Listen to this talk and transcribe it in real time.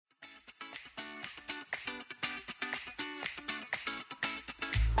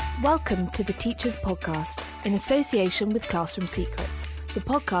Welcome to the Teachers Podcast in association with Classroom Secrets, the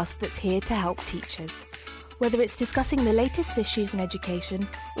podcast that's here to help teachers. Whether it's discussing the latest issues in education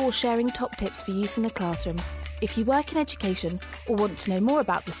or sharing top tips for use in the classroom, if you work in education or want to know more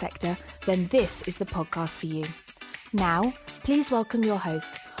about the sector, then this is the podcast for you. Now, please welcome your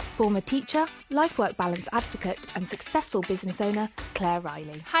host, former teacher, life-work balance advocate and successful business owner, Claire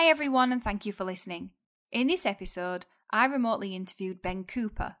Riley. Hi everyone and thank you for listening. In this episode, I remotely interviewed Ben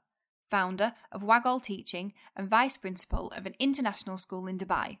Cooper, founder of Waggle Teaching and vice principal of an international school in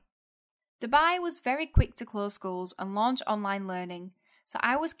Dubai. Dubai was very quick to close schools and launch online learning, so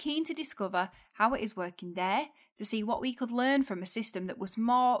I was keen to discover how it is working there to see what we could learn from a system that was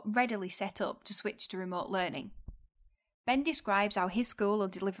more readily set up to switch to remote learning. Ben describes how his school are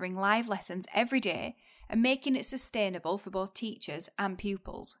delivering live lessons every day and making it sustainable for both teachers and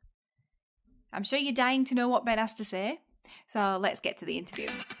pupils. I'm sure you're dying to know what Ben has to say, so let's get to the interview.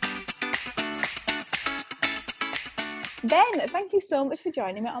 Ben, thank you so much for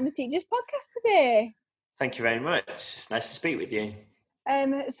joining me on the Teachers Podcast today. Thank you very much. It's nice to speak with you.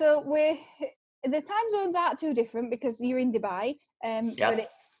 So the time zones aren't too different because you're in Dubai.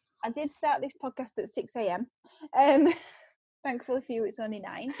 But I did start this podcast at 6 a.m. Thankfully for you, it's only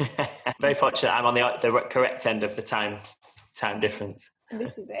 9. Very fortunate. I'm on the correct end of the time difference.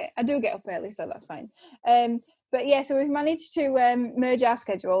 This is it. I do get up early, so that's fine. But yeah, so we've managed to merge our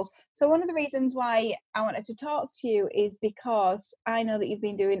schedules. So one of the reasons why I wanted to talk to you is because I know that you've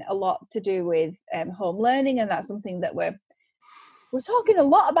been doing a lot to do with home learning, and that's something that we're talking a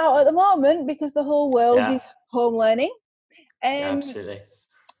lot about at the moment because the whole world is home learning. Absolutely.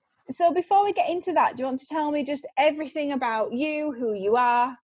 So before we get into that, do you want to tell me just everything about you, who you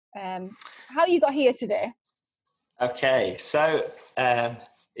are, how you got here today? Okay, so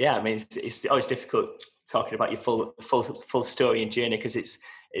it's always difficult talking about your full story and journey because it's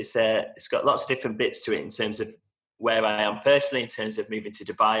got lots of different bits to it in terms of where I am personally, in terms of moving to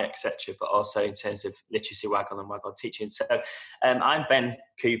Dubai, etc., but also in terms of Literacy Waggle and Waggle Teaching. So I'm Ben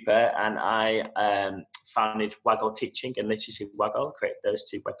Cooper, and I founded Waggle Teaching and Literacy Waggle, created those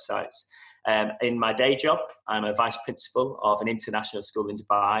two websites. In my day job, I'm a vice principal of an international school in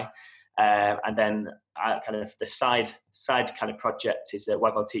Dubai. And then the side kind of project is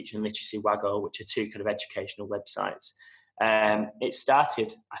Waggle Teaching and Literacy Waggle, which are two kind of educational websites. It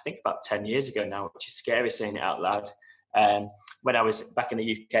started, I think, about 10 years ago now, which is scary saying it out loud. When I was back in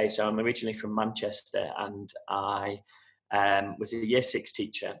the UK, so I'm originally from Manchester, and I was a Year 6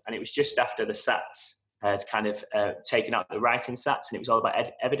 teacher, and it was just after the SATs had kind of taken out the writing SATs, and it was all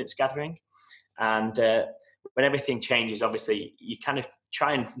about evidence gathering. And when everything changes, obviously, you kind of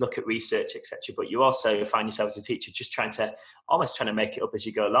try and look at research, etc., but you also find yourself as a teacher just trying to make it up as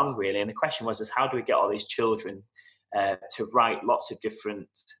you go along, really. And the question was, how do we get all these children to write lots of different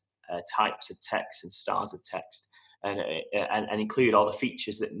types of text and styles of text, and include all the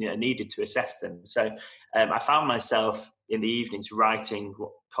features that are needed to assess them? So I found myself in the evenings writing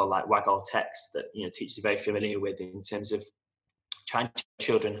what called like Waggle text that teachers are very familiar with in terms of trying to show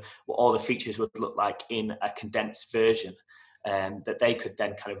children what all the features would look like in a condensed version that they could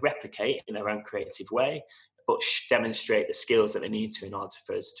then kind of replicate in their own creative way, but demonstrate the skills that they need to in order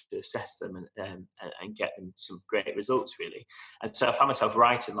for us to assess them and get them some great results, really. And so I found myself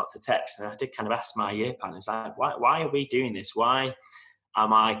writing lots of text, and I did kind of ask my year partners, like, why are we doing this? Why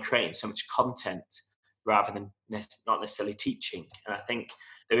am I creating so much content rather than not necessarily teaching? And I think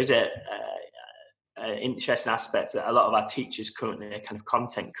there is an interesting aspect that a lot of our teachers currently are kind of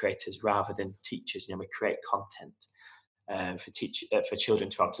content creators rather than teachers. We create content for children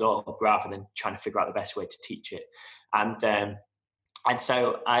to absorb rather than trying to figure out the best way to teach it. And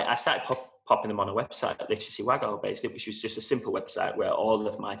so I started popping them on a website, Literacy Waggle, basically, which was just a simple website where all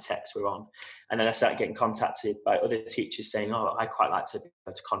of my texts were on. And then I started getting contacted by other teachers saying, I quite like to be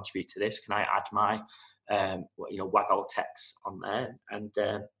able to contribute to this. Can I add my Waggle text on there? And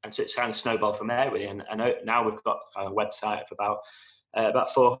so it's kind of snowballed from there, really. And now we've got a website of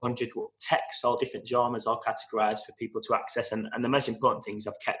about 400 texts, all different genres, all categorized for people to access. And the most important thing is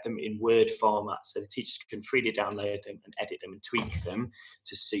I've kept them in Word format, so the teachers can freely download them and edit them and tweak them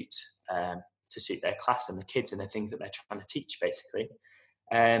to suit their class and the kids and the things that they're trying to teach, basically.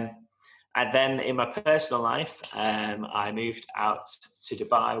 And then in my personal life, I moved out to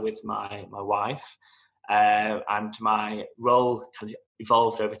Dubai with my wife, and my role kind of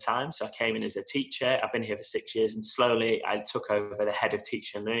evolved over time. So I came in as a teacher. I've been here for 6 years, and slowly I took over the head of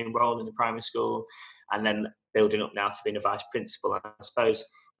teaching and learning role in the primary school, and then building up now to being a vice principal. And I suppose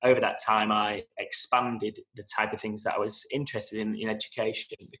over that time, I expanded the type of things that I was interested in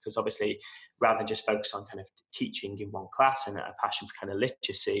education, because obviously, rather than just focus on kind of teaching in one class and a passion for kind of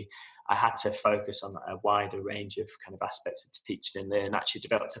literacy, I had to focus on a wider range of kind of aspects of teaching and learning, actually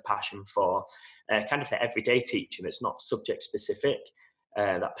developed a passion for kind of the everyday teaching that's not subject specific,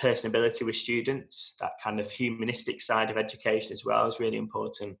 that personability with students, that kind of humanistic side of education as well is really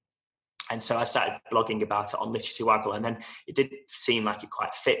important. And so I started blogging about it on Literacy Waggle, and then it did seem like it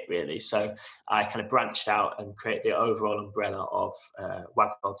quite fit, really. So I kind of branched out and created the overall umbrella of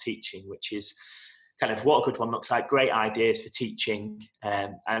Waggle Teaching, which is kind of what a good one looks like, great ideas for teaching.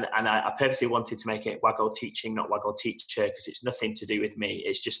 And I purposely wanted to make it Waggle Teaching, not Waggle Teacher, because it's nothing to do with me.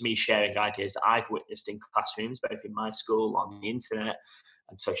 It's just me sharing ideas that I've witnessed in classrooms, both in my school, on the internet,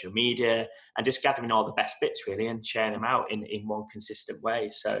 and social media, and just gathering all the best bits, really, and sharing them out in one consistent way.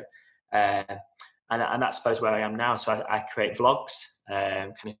 So and that's, I suppose, where I am now. So I create vlogs,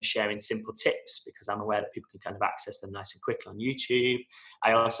 kind of sharing simple tips, because I'm aware that people can kind of access them nice and quickly on YouTube.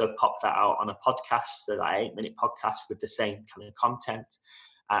 I also pop that out on a podcast, so that 8-minute podcast with the same kind of content.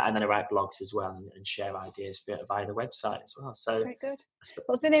 And then I write blogs as well and share ideas via the website as well. So very good.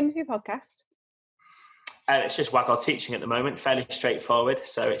 What's the name of your podcast? It's just Waggle Teaching at the moment, fairly straightforward.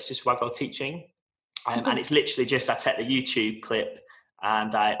 So it's just Waggle Teaching. And it's literally just, I take the YouTube clip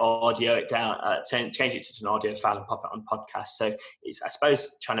and I audio it down, change it to an audio file and pop it on podcast. So it's, I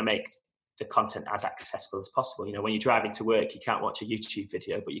suppose, trying to make the content as accessible as possible. You know, when you're driving to work, you can't watch a YouTube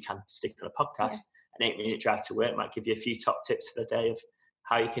video, but you can stick on a podcast. Yeah. An 8-minute drive to work might give you a few top tips for the day of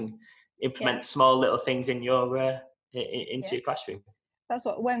how you can implement small little things in your into your classroom. That's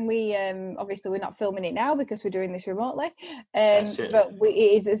what, when we obviously we're not filming it now because we're doing this remotely, but it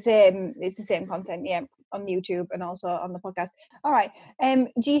is the same. It's the same content, on YouTube and also on the podcast. All right.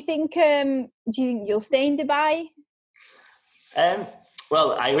 Do you think you'll stay in Dubai?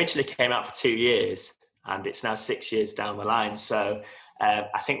 Well, I originally came out for 2 years, and it's now 6 years down the line. So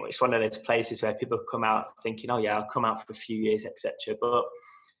I think it's one of those places where people come out thinking, "Oh yeah, I'll come out for a few years, etc." But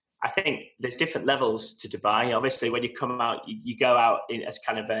I think there's different levels to Dubai. Obviously, when you come out, you go out as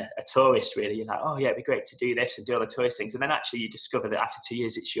kind of a tourist, really. You're like, oh, yeah, it'd be great to do this and do all the tourist things. And then actually you discover that after 2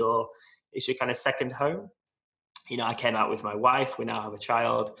 years, it's your kind of second home. You know, I came out with my wife. We now have a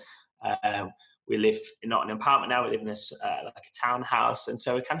child. We live not in an apartment now. We live in like a townhouse. And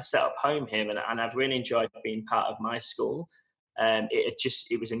so we kind of set up home here. And I've really enjoyed being part of my school.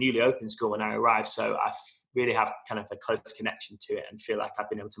 It was a newly opened school when I arrived. So I really have kind of a close connection to it and feel like I've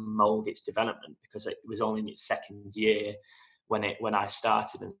been able to mold its development, because it was only in its second year when I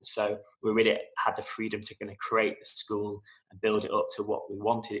started. And so we really had the freedom to kind of create the school and build it up to what we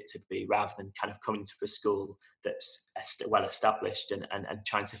wanted it to be, rather than kind of coming to a school that's well established and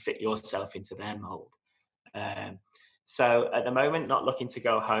trying to fit yourself into their mold. So at the moment, not looking to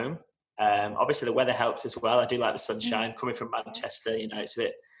go home. Obviously the weather helps as well. I do like the sunshine. Coming from Manchester, you know, it's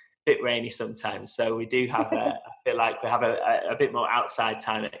a bit rainy sometimes, so we do have I feel like we have a bit more outside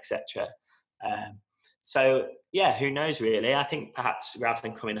time, etc. So yeah, who knows, really. I think perhaps rather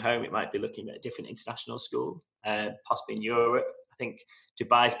than coming home, it might be looking at a different international school, possibly in Europe. I think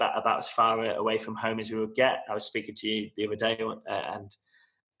Dubai's about as far away from home as we would get. I was speaking to you the other day, and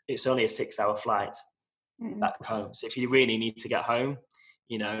it's only a 6-hour flight back home. So if you really need to get home,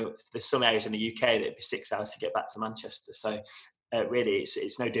 you know, there's some areas in the UK that it'd be 6 hours to get back to Manchester. So really,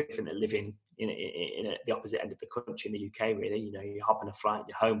 it's no different than living in the opposite end of the country in the UK. Really, you know, you hop on a flight,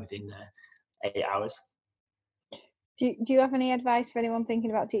 you're home within 8 hours. Do you have any advice for anyone thinking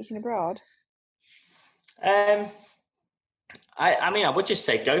about teaching abroad? I mean, I would just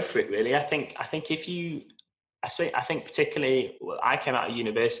say go for it. Really, I think if you, I think particularly, I came out of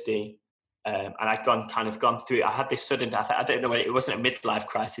university. And I'd gone through. I had this sudden. I don't know. It wasn't a midlife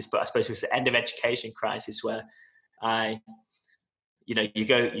crisis, but I suppose it was the end of education crisis, where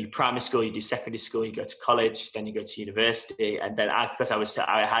you primary school, you do secondary school, you go to college, then you go to university, and then I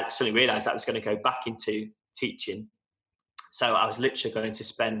had suddenly realised I was going to go back into teaching. So I was literally going to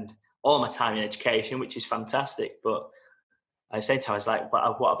spend all my time in education, which is fantastic. But at the same time, I was like,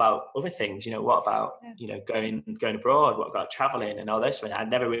 what about other things? You know, what about going abroad? What about traveling and all this? I mean, I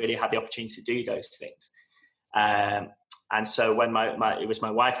never really had the opportunity to do those things. And so when it was my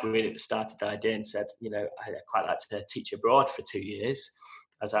wife who really started the idea and said, you know, I'd quite like to teach abroad for 2 years.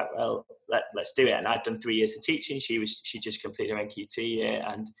 I was like, well, let's do it. And I'd done 3 years of teaching. She just completed her NQT year,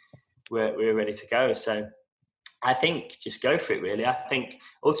 and we were ready to go. So I think just go for it, really. I think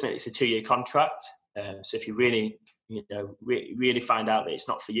ultimately it's a 2-year contract. So if you really, really find out that it's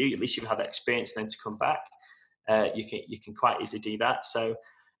not for you, at least you have that experience then to come back. You can quite easily do that. So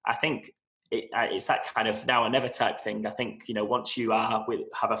I think it's that kind of now or never type thing. I think, once you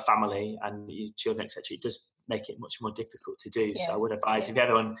have a family and your children, etc., it does make it much more difficult to do. Yes, so I would advise if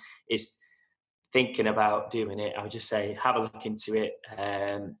everyone is thinking about doing it, I would just say have a look into it.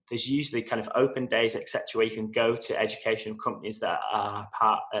 There's usually kind of open days, etc., where you can go to education companies that are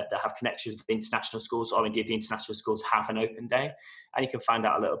that have connections with the international schools, or indeed the international schools have an open day, and you can find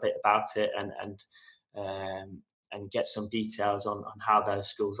out a little bit about it and get some details on how those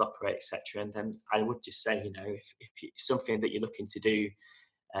schools operate, etc. And then I would just say, if it's something that you're looking to do,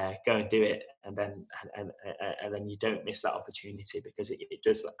 go and do it, and then you don't miss that opportunity, because it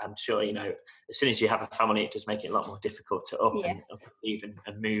does. I'm sure as soon as you have a family, it does make it a lot more difficult to up and leave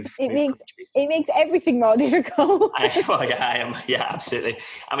and move. It makes everything more difficult. Yeah, absolutely.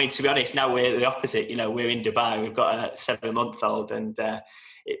 I mean, to be honest, now we're the opposite. We're in Dubai. We've got a 7-month-old, and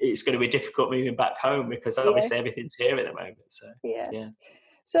it's going to be difficult moving back home, because obviously everything's here at the moment. So yeah.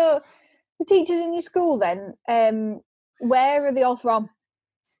 So the teachers in your school, then, where are they all from?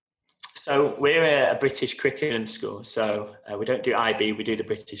 So we're a British curriculum school. So we don't do IB, we do the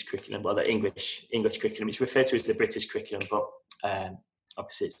British curriculum, well, the English curriculum. It's referred to as the British curriculum, but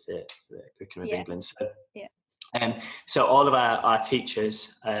obviously it's the curriculum of England. So, so all of our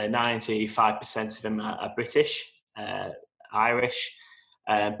teachers, 95% of them are British, Irish,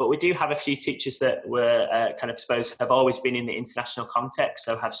 but we do have a few teachers that were have always been in the international context,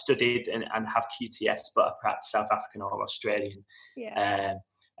 so have studied and have QTS, but are perhaps South African or Australian.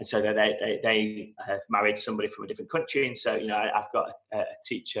 And so they have married somebody from a different country. And so, I've got a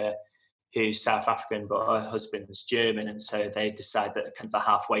teacher who's South African, but her husband's German. And so they decide that kind of the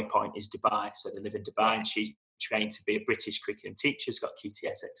halfway point is Dubai. So they live in Dubai, and she's trained to be a British curriculum teacher, has got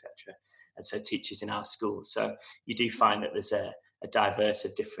QTS, etc. And so teaches in our school. So you do find that there's a diverse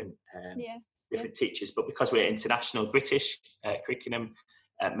of different teachers. But because we're international British curriculum,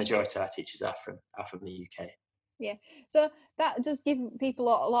 majority of our teachers are from the UK. Yeah, so that does give people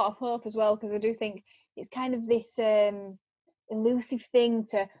a lot of hope as well, because I do think it's kind of this elusive thing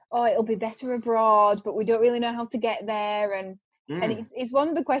to, it'll be better abroad, but we don't really know how to get there, and it's one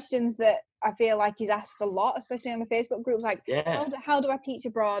of the questions that I feel like is asked a lot, especially on the Facebook groups, like how do I teach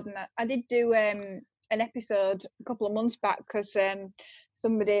abroad? And I did do an episode a couple of months back, because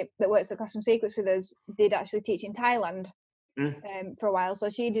somebody that works at Classroom Secrets with us did actually teach in Thailand for a while,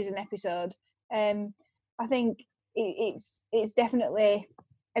 so she did an episode. I think it's definitely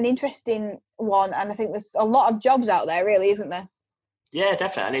an interesting one, and I think there's a lot of jobs out there, really, isn't there? Yeah,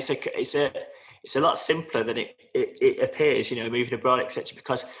 definitely, and it's a lot simpler than it appears. Moving abroad, etc.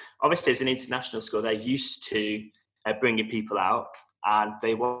 Because obviously, as an international school, they're used to bringing people out, and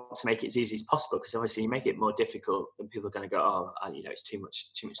they want to make it as easy as possible. Because obviously, you make it more difficult, and people are going to go, it's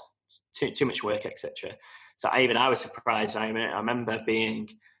too much work, etc. So I was surprised. I remember being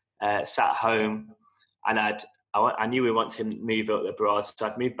sat at home. And I knew we wanted to move abroad, so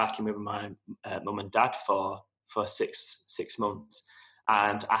I'd moved back in with my mum and dad for 6 months,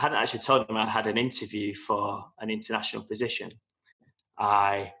 and I hadn't actually told them I had an interview for an international position.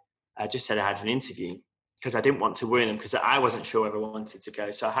 I just said I had an interview because I didn't want to worry them, because I wasn't sure whether I wanted to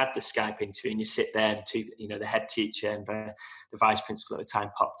go. So I had the Skype interview, and you sit there, and the head teacher and the vice principal at the time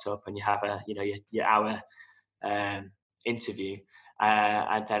popped up, and you have your hour interview.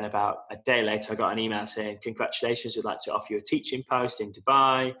 And then about a day later, I got an email saying, "Congratulations, we'd like to offer you a teaching post in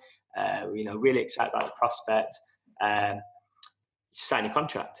Dubai. Really excited about the prospect. Sign a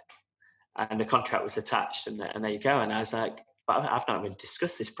contract." And the contract was attached, and there you go. And I was like, "But I've not even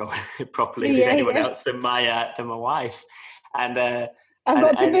discussed this properly with anyone else than my wife." And I've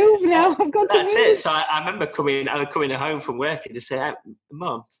got to move now. That's it. So I remember coming home from work and just saying,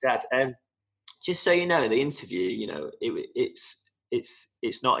 "Mum, Dad, just so you know, the interview,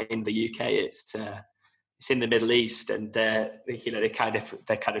 it's not in the UK. It's in the Middle East." And they kind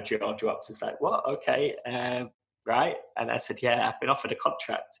of jaw drops. It's like, "What? Okay, right?" And I said, "Yeah, I've been offered a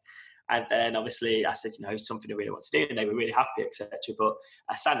contract." And then obviously I said, something I really want to do, and they were really happy, etc. But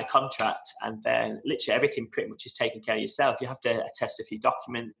I signed the contract, and then literally everything pretty much is taken care of yourself. You have to attest a few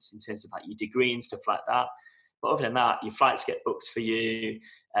documents in terms of like your degree and stuff like that. But other than that, your flights get booked for you,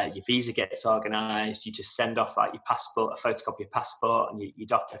 your visa gets organised, you just send off like your passport, a photocopy of your passport, and you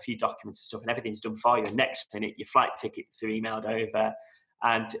a few documents and stuff, and everything's done for you. And next minute, your flight tickets are emailed over,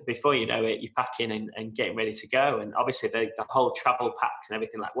 and before you know it, you're packing and getting ready to go. And obviously, the whole travel packs and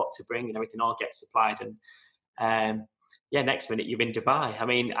everything, like what to bring and everything, all gets supplied. And next minute you're in Dubai. I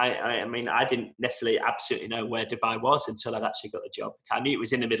mean, I didn't necessarily absolutely know where Dubai was until I'd actually got the job. I knew it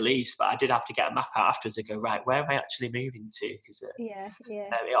was in the Middle East, but I did have to get a map out afterwards and go, right, where am I actually moving to? Because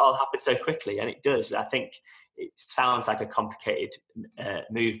it all happened so quickly, and it does. I think it sounds like a complicated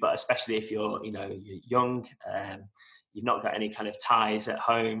move, but especially if you're young, you've not got any kind of ties at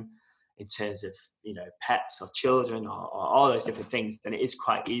home in terms of pets or children or all those different things, then it is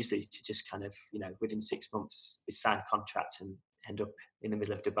quite easy to just kind of within 6 months we sign a contract and end up in the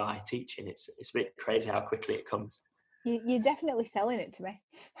middle of Dubai teaching. It's a bit crazy how quickly it comes. You're definitely selling it to me.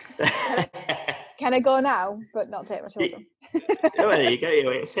 Can I go now but not take my children? Well, there you go.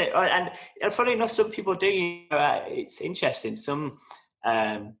 It's it. And funny enough, some people do. It's interesting.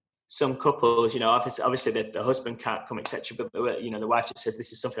 Some couples, obviously the husband can't come, etc. But the wife just says,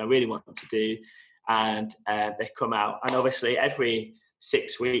 "This is something I really want to do," and they come out. And obviously, every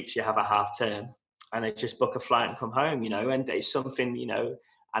 6 weeks you have a half term, and they just book a flight and come home. And it's something,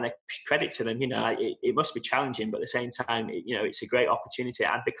 and a credit to them. It must be challenging, but at the same time, it's a great opportunity.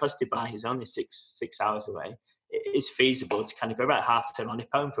 And because Dubai is only six hours away, it is feasible to kind of go right half term on your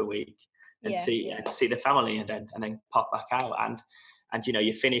home for a week and see the family, and then pop back out. And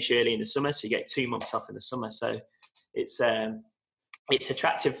you finish early in the summer, so you get 2 months off in the summer. So it's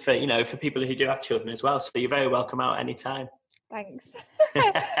attractive for people who do have children as well. So you're very welcome out anytime. Thanks.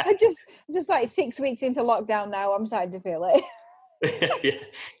 I just like 6 weeks into lockdown now, I'm starting to feel it.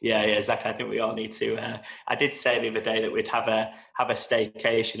 yeah, exactly. I think we all need to. I did say the other day that we'd have a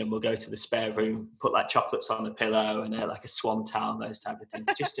staycation, and we'll go to the spare room, put like chocolates on the pillow and like a swan towel, those type of things,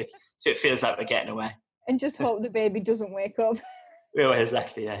 just so it feels like we're getting away. And just hope the baby doesn't wake up. Yeah,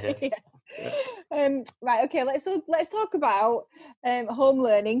 exactly. Yeah. Right. Okay. Let's talk about home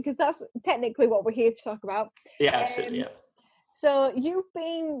learning, because that's technically what we're here to talk about. Yeah, absolutely. Yeah. So you've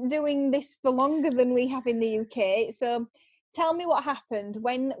been doing this for longer than we have in the UK. So tell me what happened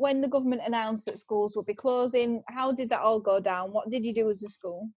when the government announced that schools would be closing. How did that all go down? What did you do as a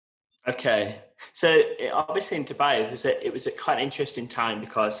school? Okay. So obviously in Dubai, it was a quite interesting time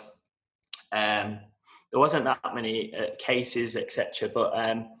because there wasn't that many cases, etc. But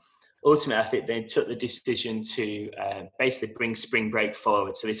ultimately, I think they took the decision to basically bring spring break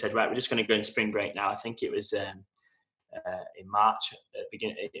forward. So they said, right, we're just going to go in spring break now. I think it was in March,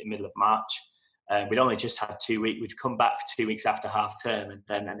 middle of March. We'd only just had 2 weeks. We'd come back for 2 weeks after half term, and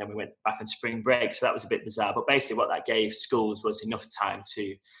then we went back on spring break. So that was a bit bizarre. But basically, what that gave schools was enough time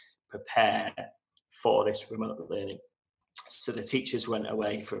to prepare for this remote learning. So the teachers went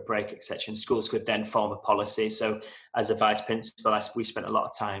away for a break, etc. And schools could then form a policy. So as a vice principal, we spent a lot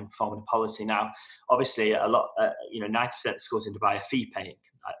of time forming a policy. Now, obviously, 90% of schools in Dubai are fee paying.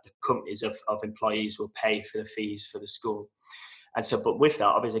 The companies of employees will pay for the fees for the school. And so, but with that,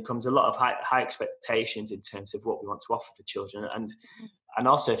 obviously, comes a lot of high expectations in terms of what we want to offer for children. And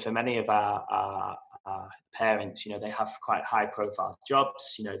also for many of our parents, they have quite high profile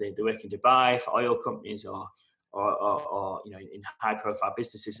jobs. They work in Dubai for oil companies or in high profile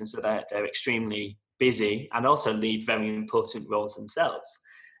businesses, and so they're extremely busy and also lead very important roles themselves.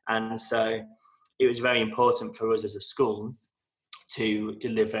 And so it was very important for us as a school to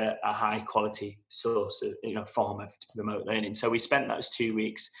deliver a high quality source of form of remote learning. So we spent those 2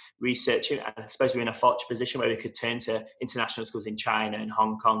 weeks researching, and I suppose we're in a fortunate position where we could turn to international schools in China and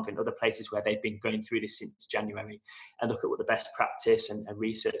Hong Kong and other places where they've been going through this since January, and look at what the best practice and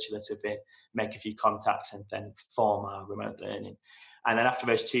research a little bit, make a few contacts, and then form our remote learning. And then after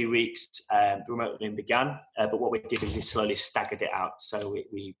those 2 weeks, the remote learning began. But what we did was we slowly staggered it out. So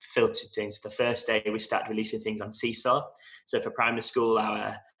we filtered things. The first day, we started releasing things on Seesaw. So for primary school,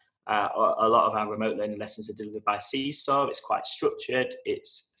 a lot of our remote learning lessons are delivered by Seesaw. It's quite structured.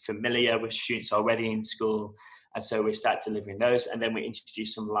 It's familiar with students already in school. And so we start delivering those. And then we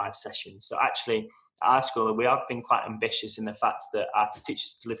introduce some live sessions. So actually, at our school, we have been quite ambitious in the fact that our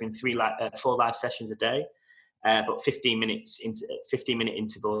teachers are delivering 4 live sessions a day. But 15-minute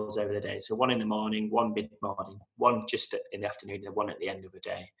intervals over the day. So 1 in the morning, 1 mid-morning, 1 just in the afternoon, and 1 at the end of the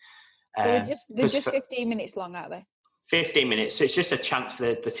day. So they're just 15 minutes long, aren't they? 15 minutes. So it's just a chance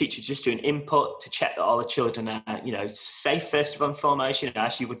for the teacher just doing input to check that all the children are, safe first of all, formation,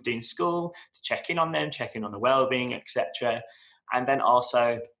 as you would do in school, to check in on them, check in on the well-being, etc. And then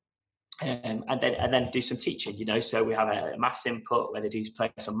also and then do some teaching, so we have a maths input where they do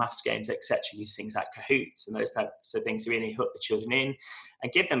play some maths games, etc. Use things like Kahoots and those types of things to really hook the children in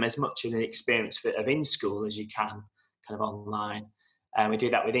and give them as much of an experience of in school as you can, kind of online. And we do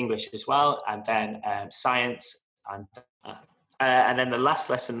that with English as well, and then science, and then the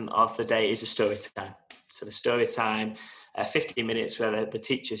last lesson of the day is a story time. So the story time, 15 minutes where the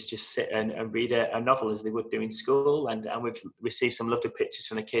teachers just sit and read a novel as they would do in school. And we've received some lovely pictures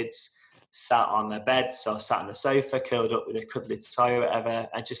from the kids sat on their beds or sat on the sofa, curled up with a cuddly toy or whatever,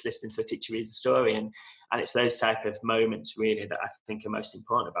 and just listening to a teacher read a story. And it's those type of moments really that I think are most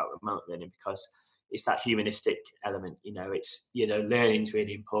important about remote learning, because it's that humanistic element. It's, learning is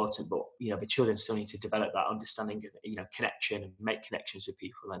really important, but, the children still need to develop that understanding of, connection and make connections with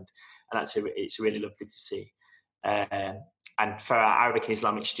people. And it's really lovely to see. And for our Arabic and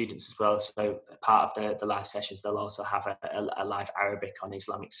Islamic students as well, so part of the live sessions, they'll also have a live Arabic on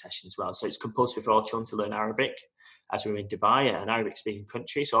Islamic session as well. So it's compulsory for all children to learn Arabic, as we're in Dubai, an Arabic-speaking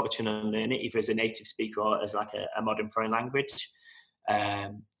country. So all the children learn it either as a native speaker or as like a modern foreign language.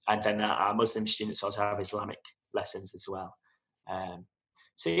 And then our Muslim students also have Islamic lessons as well.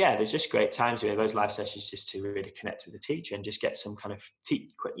 So yeah, there's just great times with those live sessions just to really connect with the teacher and just get some kind of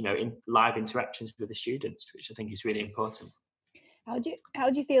live interactions with the students, which I think is really important. How do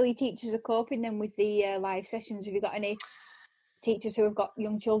you feel your teachers are coping then with the live sessions? Have you got any teachers who have got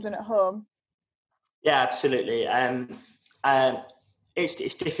young children at home? Yeah, absolutely.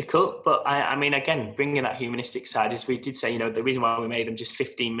 It's difficult, but I mean, again, bringing that humanistic side, as we did say, the reason why we made them just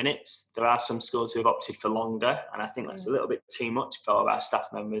 15 minutes, there are some schools who have opted for longer, and I think that's a little bit too much for our staff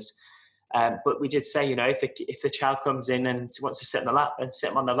members. But we did say, if the child comes in and wants to sit on the lap, then sit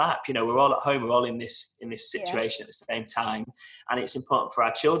them on the lap. We're all at home, we're all in this situation at the same time, and it's important for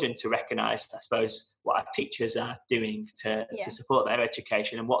our children to recognise, I suppose, what our teachers are doing to support their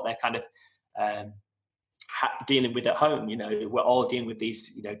education and what they're kind of dealing with at home. We're all dealing with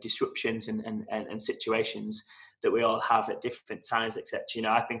these disruptions and situations that we all have at different times,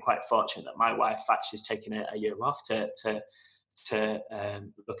 etc. I've been quite fortunate that my wife actually has taken a year off to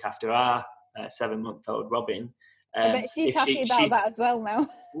look after our 7-month-old Robin. I bet she's happy about that as well now.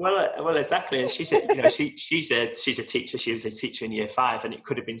 Well, exactly. And she's a teacher. She was a teacher in year 5, and it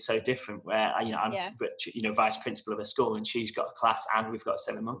could have been so different. Where I'm vice principal of a school, and she's got a class, and we've got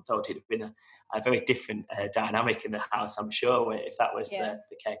a 7-month-old. It'd have been a very different dynamic in the house, I'm sure, if that was the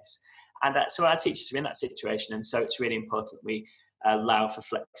case. And so our teachers are in that situation, and so it's really important we allow for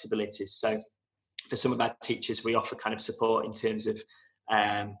flexibilities. So for some of our teachers, we offer kind of support in terms of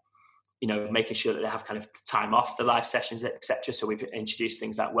making sure that they have kind of time off the live sessions, etc. So we've introduced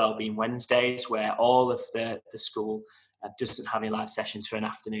things like Wellbeing Wednesdays, where all of the school doesn't have any live sessions for an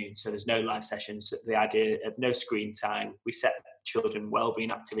afternoon. So there's no live sessions. The idea of no screen time. We set children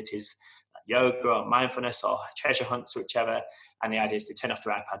wellbeing activities like yoga or mindfulness or treasure hunts, whichever. And the idea is they turn off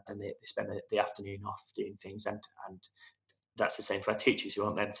their iPad and they spend the afternoon off doing things. And that's the same for our teachers. We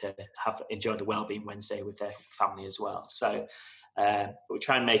want them to enjoy the Wellbeing Wednesday with their family as well. So we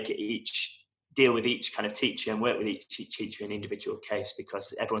try and make it deal with each kind of teacher and work with each teacher in an individual case,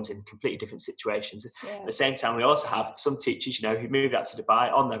 because everyone's in completely different situations. At the same time, we also have some teachers, who moved out to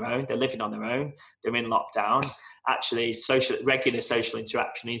Dubai on their own. They're living on their own. They're in lockdown. Actually, regular social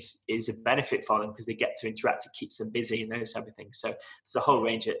interaction is a benefit for them, because they get to interact. It keeps them busy and those type of things. So there's a whole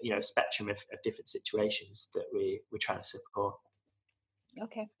range of, spectrum of different situations that we're trying to support.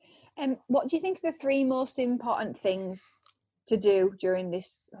 Okay. What do you think are the 3 most important things to do during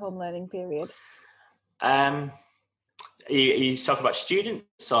this home learning period? You talk about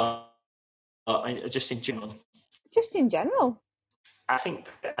students or just in general? Just in general. I think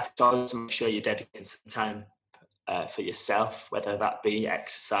always make sure you're dedicating some time for yourself, whether that be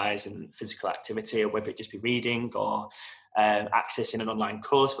exercise and physical activity, or whether it just be reading or accessing an online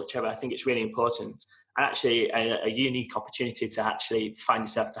course, whichever. I think it's really important, and actually a unique opportunity to actually find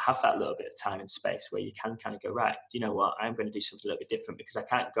yourself to have that little bit of time and space where you can kind of go, right, you know what, I'm going to do something a little bit different, because I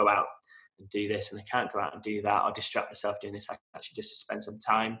can't go out and do this, and I can't go out and do that, or distract myself doing this. I can actually just spend some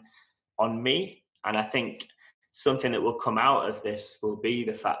time on me. And I think something that will come out of this will be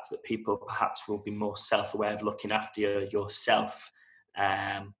the fact that people perhaps will be more self-aware of looking after yourself,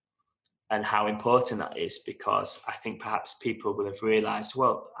 and how important that is, because I think perhaps people will have realised,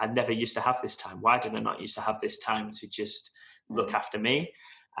 well, I never used to have this time. Why did I not used to have this time to just look after me?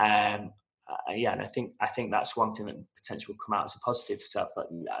 And I think that's one thing that potentially will come out as a positive. So, but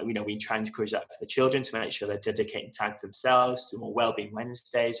we try and encourage that for the children, to make sure they're dedicating time to themselves, to more Wellbeing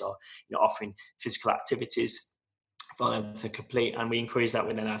Wednesdays, or offering physical activities for them to complete, and we encourage that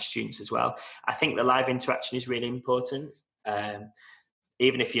within our students as well. I think the live interaction is really important.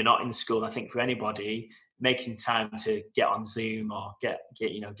 Even if you're not in school, I think for anybody, making time to get on Zoom or get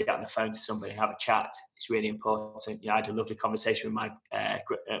on the phone to somebody and have a chat is really important. I had a lovely conversation with my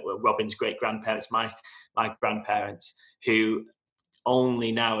Robin's great grandparents, my grandparents, who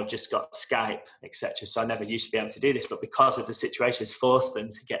only now have just got Skype, etc. So I never used to be able to do this, but because of the situation, it's forced them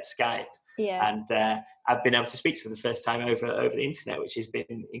to get Skype. And I've been able to speak to them for the first time over the internet, which has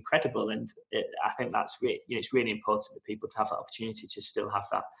been incredible. And I think that's it's really important that people to have that opportunity to still have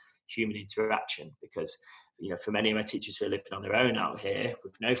that human interaction, because for many of my teachers who are living on their own out here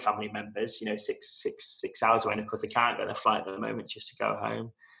with no family members, 6 hours away, and of course they can't get their flight at the moment just to go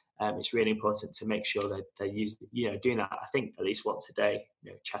home. It's really important to make sure that they use, doing that, I think, at least once a day,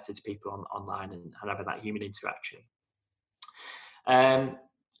 chatting to people online and having that human interaction. And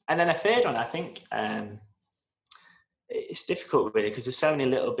then a third one, I think, it's difficult really, because there's so many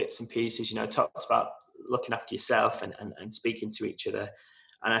little bits and pieces. I talked about looking after yourself and speaking to each other.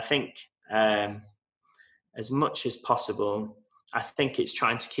 And I think as much as possible, I think it's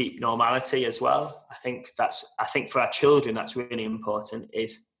trying to keep normality as well. I think for our children, that's really important,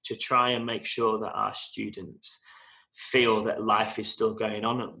 is to try and make sure that our students feel that life is still going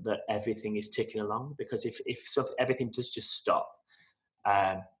on and that everything is ticking along. Because if everything does just stop,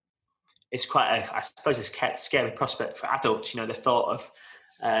 it's quite I suppose it's a scary prospect for adults. The thought of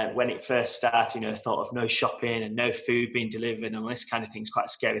when it first started, the thought of no shopping and no food being delivered and all this kind of thing is quite a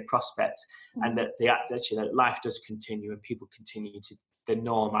scary prospect. And that that life does continue and people continue to, the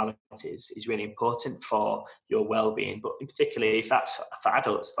normality is really important for your well-being. But particularly if that's for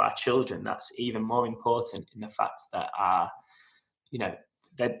adults, for our children, that's even more important, in the fact that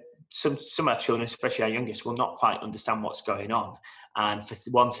that some of our children, especially our youngest, will not quite understand what's going on. And for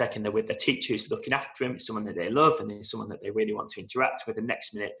 1 second, they're with their teacher who's looking after them, it's someone that they love and it's someone that they really want to interact with. The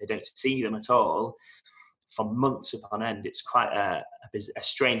next minute, they don't see them at all for months upon end. It's quite a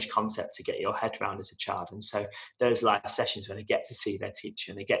strange concept to get your head around as a child. And so those live sessions where they get to see their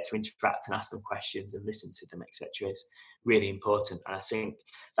teacher and they get to interact and ask them questions and listen to them, etc., is really important. And I think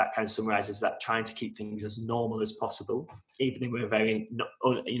that kind of summarises that, trying to keep things as normal as possible, even in a very,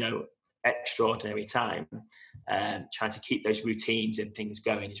 extraordinary time, trying to keep those routines and things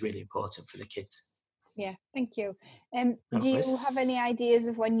going is really important for the kids. Yeah, thank you. Do you have any ideas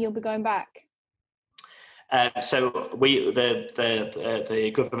of when you'll be going back? So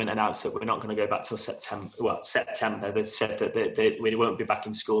the government announced that we're not going to go back till September. Well, September. They've said that we won't be back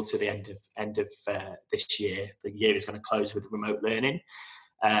in school till the end of this year. The year is going to close with remote learning.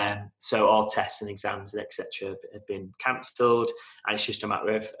 So all tests and exams and etc. have been cancelled, and it's just a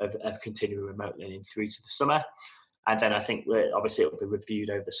matter of continuing remote learning through to the summer. And then I think obviously it will be reviewed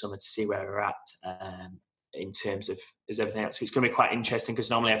over the summer to see where we're at in terms of everything else. So it's going to be quite interesting, because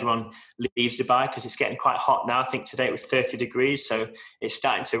normally everyone leaves Dubai because it's getting quite hot now. I think today it was 30 degrees, so it's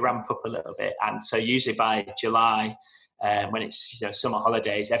starting to ramp up a little bit. And so usually by July, when it's summer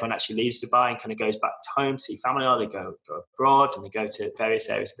holidays, everyone actually leaves Dubai and kind of goes back to home, see family, or they go abroad and they go to various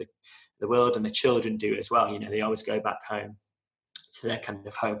areas of the world, and the children do as well. They always go back home to their kind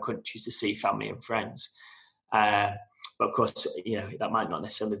of home countries to see family and friends. But of course, that might not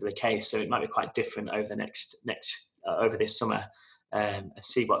necessarily be the case. So it might be quite different over the next over this summer,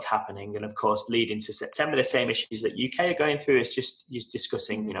 see what's happening. And of course, leading to September, the same issues that UK are going through is just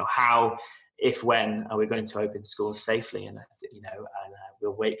discussing, how, if, when are we going to open schools safely, and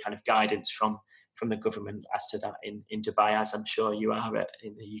we'll wait kind of guidance from the government as to that in Dubai, as I'm sure you are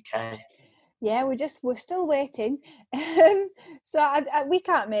in the UK. Yeah, we're still waiting. So we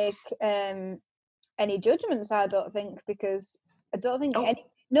can't make any judgments, I don't think, because I don't think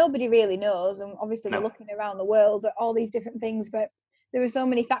nobody really knows. And obviously we're looking around the world at all these different things, but there are so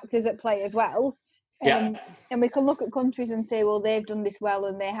many factors at play as well. And we can look at countries and say, well, they've done this well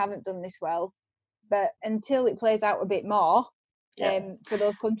and they haven't done this well. But until it plays out a bit more for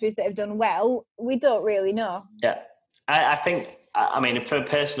those countries that have done well, we don't really know. Yeah, I think, from a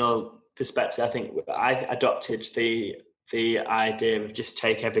personal perspective, I think I adopted the idea of just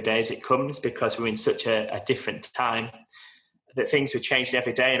take every day as it comes, because we're in such a different time that things were changing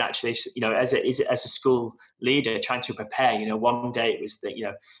every day. And actually, as a school leader trying to prepare, one day it was that,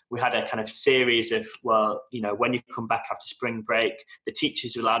 we had a kind of series of, when you come back after spring break, the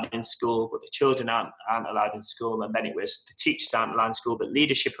teachers are allowed in school, but the children aren't allowed in school. And then it was the teachers aren't allowed in school, but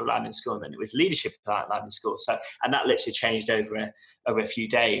leadership are allowed in school. And then it was leadership aren't allowed in school. So, and that literally changed over a few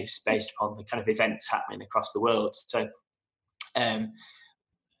days based upon the kind of events happening across the world. So,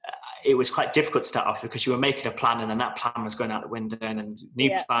 it was quite difficult to start off, because you were making a plan and then that plan was going out the window, and then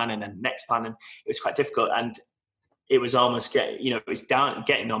new plan and then next plan, and it was quite difficult. And it was almost it was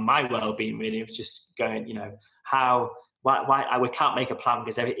getting on my well-being really, of just going, why we can't make a plan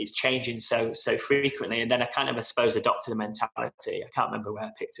because it's changing so frequently. And then I suppose adopted a mentality. I can't remember where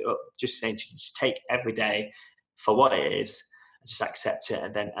I picked it up, just saying to just take every day for what it is, just accept it,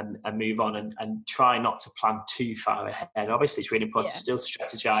 and then and move on, and try not to plan too far ahead. Obviously, it's really important to still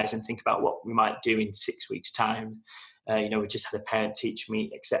strategize and think about what we might do in 6 weeks' time, We just had a parent-teacher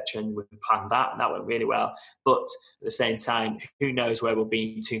meet, etc., and we planned that, and that went really well. But at the same time, who knows where we'll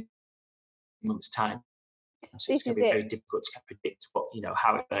be in 2 months' time? So it's going to be very difficult to predict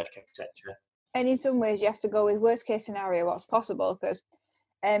how it works, etc. And in some ways, you have to go with worst case scenario, what's possible, because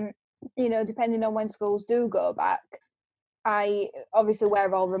depending on when schools do go back, we're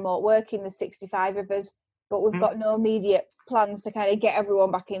all remote working. There's 65 of us, but we've got no immediate plans to kind of get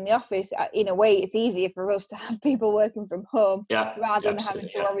everyone back in the office. In a way, it's easier for us to have people working from home rather than having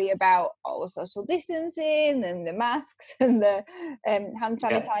to worry about all the social distancing and the masks and the hand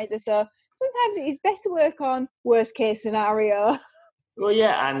sanitizer. So sometimes it is best to work on worst case scenario. Well,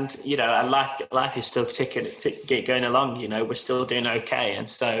 yeah, and life is still going along. We're still doing okay, and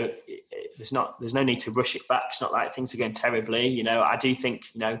so there's no need to rush it back. It's not like things are going terribly. I do think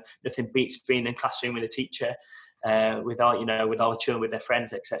nothing beats being in a classroom with a teacher, with all the children, with their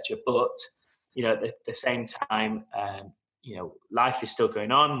friends, etc. But at the same time, life is still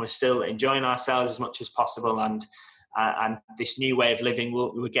going on. We're still enjoying ourselves as much as possible, and this new way of living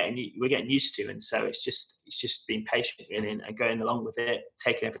we're getting used to, and so it's just being patient and going along with it,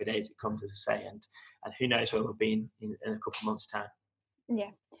 taking every day as it comes, as I say, and who knows where we'll be in a couple of months' time.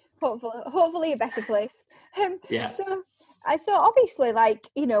 Yeah, hopefully a better place. So obviously,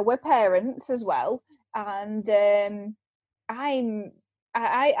 we're parents as well, and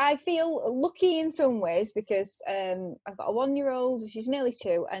I feel lucky in some ways because I've got a 1-year-old, she's nearly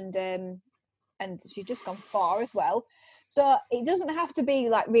 2, and she's just gone 4 as well. So it doesn't have to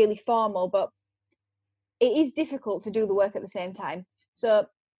be really formal, but it is difficult to do the work at the same time. So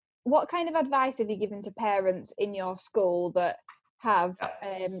what kind of advice have you given to parents in your school that have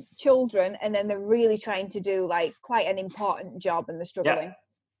children and then they're really trying to do quite an important job and they're struggling?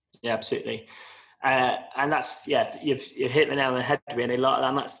 Yeah, absolutely. And that's, you've hit the nail on the head really a lot,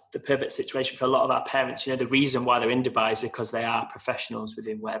 and that's the perfect situation for a lot of our parents. The reason why they're in Dubai is because they are professionals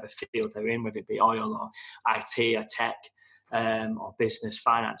within whatever field they're in, whether it be oil or IT or tech, or business,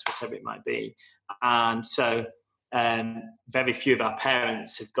 finance, whatever it might be. And so very few of our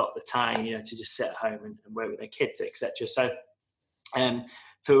parents have got the time, to just sit at home and work with their kids, etc. So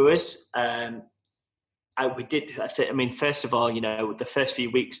for us, we did. First of all, the first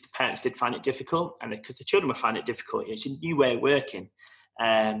few weeks, the parents did find it difficult, and because the children were finding it difficult, it's a new way of working.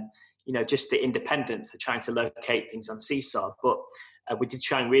 Just the independence, they're trying to locate things on Seesaw. But we did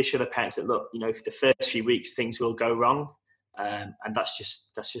try and reassure the parents that look, for the first few weeks, things will go wrong, and that's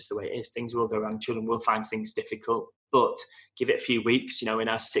just the way it is. Things will go wrong. Children will find things difficult, but give it a few weeks. In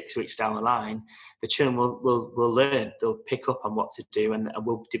our 6 weeks down the line, the children will learn. They'll pick up on what to do, and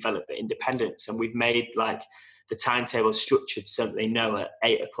will develop the independence. And we've made the timetable structured so that they know at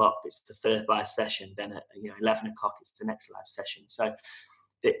 8 o'clock it's the first live session, then at 11 o'clock it's the next live session. So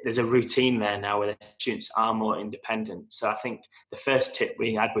there's a routine there now where the students are more independent. So I think the first tip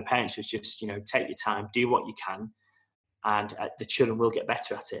we had with parents was just take your time, do what you can, and the children will get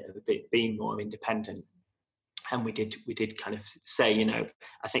better at it, being more independent. And we did kind of say,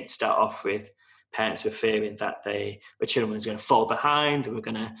 I think to start off with, parents were fearing that the children was going to fall behind, they were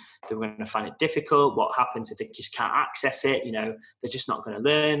going to find it difficult. What happens if they just can't access it? They're just not going to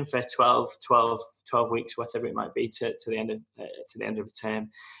learn for 12 weeks, whatever it might be, to the end of the term.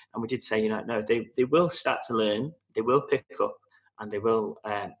 And we did say, no, they will start to learn, they will pick up, and they will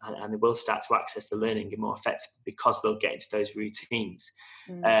start to access the learning more effectively because they'll get into those routines,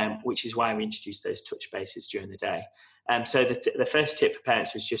 which is why we introduced those touch bases during the day. So the first tip for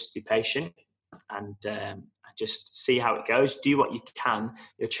parents was just be patient and just see how it goes. Do what you can.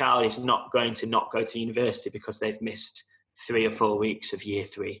 Your child is not going to not go to university because they've missed 3 or 4 weeks of year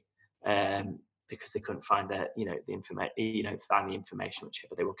 3 because they couldn't find the information,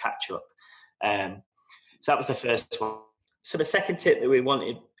 whichever. They will catch up. So that was the first one. So the second tip that we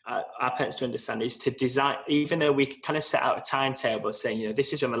wanted our parents to understand is to design, even though we kind of set out a timetable saying,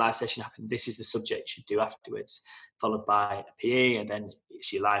 this is when the live session happened, this is the subject you should do afterwards, followed by a PE, and then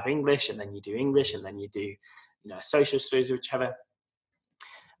it's your live English, and then you do English, and then you do, social studies, whichever.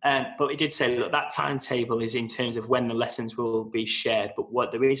 But we did say, look, that timetable is in terms of when the lessons will be shared. But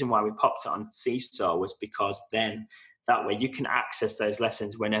the reason why we popped it on Seesaw was because then that way you can access those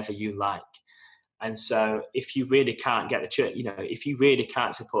lessons whenever you like. And so if you really can't get if you really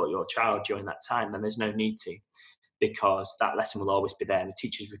can't support your child during that time, then there's no need to, because that lesson will always be there and the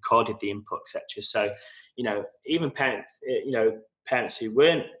teacher's recorded the input, etc. So, even parents, parents who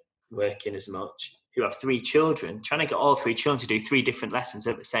weren't working as much, who have 3 children, trying to get all 3 children to do 3 different lessons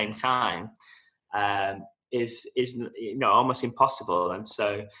at the same time is almost impossible. And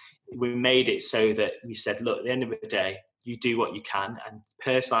so we made it so that we said, look, at the end of the day, you do what you can and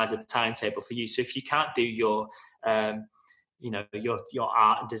personalize a timetable for you. So if you can't do your your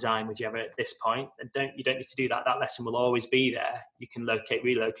art and design whichever at this point, and you don't need to do that. That lesson will always be there. You can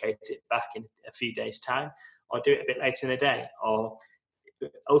relocate it back in a few days' time, or do it a bit later in the day. Or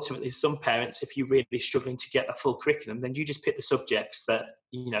ultimately, some parents, if you're really struggling to get the full curriculum, then you just pick the subjects that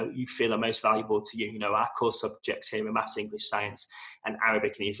you feel are most valuable to you. Our core subjects here are maths, English, science, and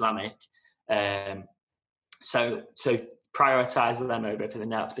Arabic and Islamic. So prioritize them over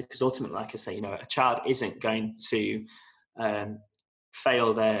everything else, because ultimately, like I say, a child isn't going to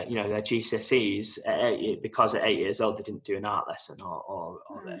fail their GCSEs because at 8 years old they didn't do an art lesson or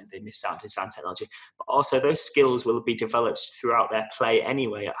they missed out on design technology. But also those skills will be developed throughout their play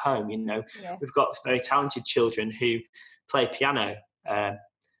anyway at home. We've got very talented children who play piano,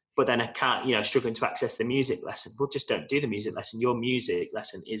 but then struggling to access the music lesson. Well, just don't do the music lesson. Your music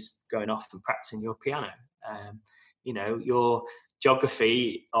lesson is going off and practicing your piano. Your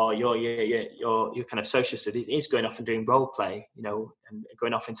geography or your kind of social studies is going off and doing role play, and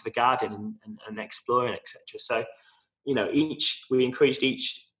going off into the garden and exploring, etc. So, we encouraged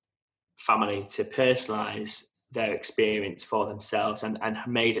each family to personalize their experience for themselves and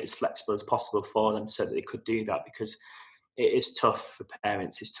made it as flexible as possible for them so that they could do that, because it is tough for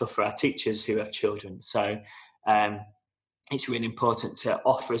parents, it's tough for our teachers who have children. So it's really important to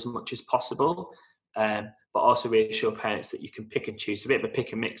offer as much as possible, but also reassure parents that you can pick and choose. A bit of a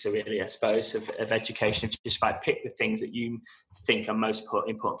pick and mixer, really, I suppose, of education. Just pick the things that you think are most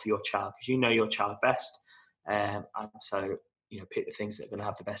important for your child, because you know your child best, and so pick the things that are going to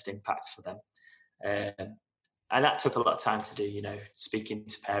have the best impact for them. And that took a lot of time to do, speaking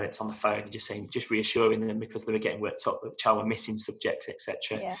to parents on the phone and just reassuring them, because they were getting worked up that the child were missing subjects,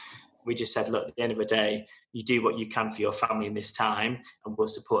 etc. Yeah. We just said, look, at the end of the day, you do what you can for your family in this time, and we'll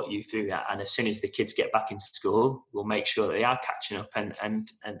support you through that. And as soon as the kids get back into school, we'll make sure that they are catching up and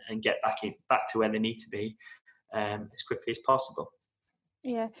get back to where they need to be as quickly as possible.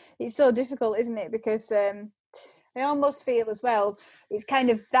 Yeah, it's so difficult, isn't it? Because I almost feel as well, it's kind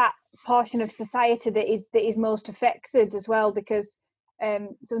of that portion of society that is most affected as well, because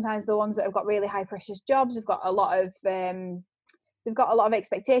sometimes the ones that have got really high pressure jobs have got a lot of they've got a lot of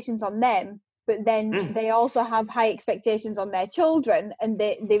expectations on them, but then they also have high expectations on their children, and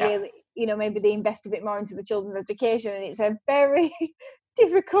they really, maybe they invest a bit more into the children's education, and it's a very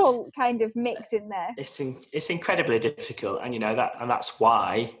difficult kind of mix in there. It's incredibly difficult, and that's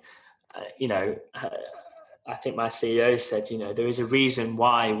why I think my CEO said, there is a reason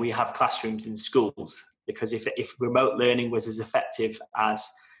why we have classrooms in schools, because if remote learning was as effective as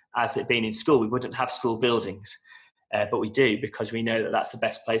it being in school, we wouldn't have school buildings. But we do, because we know that that's the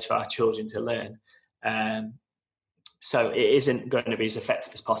best place for our children to learn. So it isn't going to be as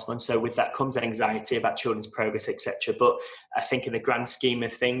effective as possible. And so with that comes anxiety about children's progress, etc. But I think in the grand scheme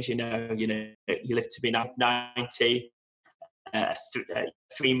of things, you live to be 90, a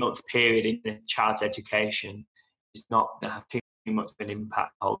 3-month period in a child's education is not going to have too much of an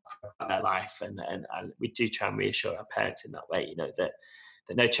impact on their life. And we do try and reassure our parents in that way,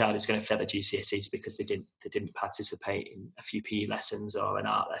 that no child is going to fail their GCSEs because they didn't participate in a few PE lessons or an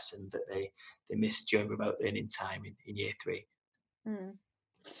art lesson that they missed during remote learning time in year 3.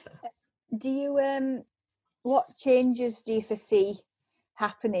 So. Do you what changes do you foresee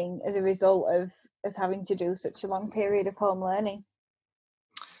happening as a result of us having to do such a long period of home learning?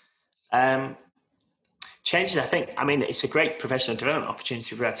 Changes, I think, it's a great professional development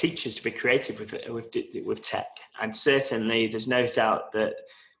opportunity for our teachers to be creative with tech. And certainly there's no doubt that,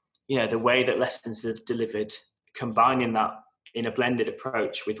 the way that lessons are delivered, combining that in a blended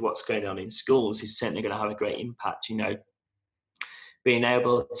approach with what's going on in schools, is certainly going to have a great impact. Being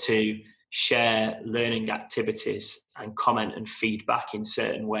able to share learning activities and comment and feedback in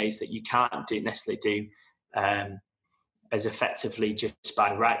certain ways that you can't necessarily do as effectively just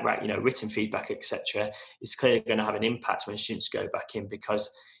by written feedback, etc., is clearly going to have an impact when students go back in,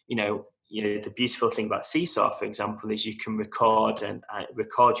 because the beautiful thing about Seesaw, for example, is you can record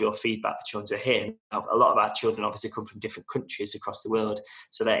your feedback for children to hear. A lot of our children obviously come from different countries across the world,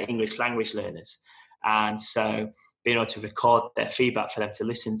 so they're English language learners, and so being able to record their feedback for them to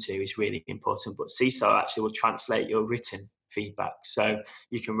listen to is really important. But Seesaw actually will translate your written feedback, so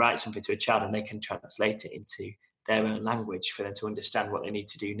you can write something to a child and they can translate it into their own language for them to understand what they need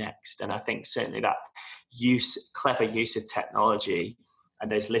to do next. And I think certainly that clever use of technology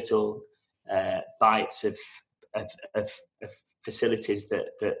and those little bites of facilities that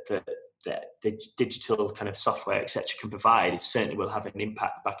the digital kind of software, etc., can provide, it certainly will have an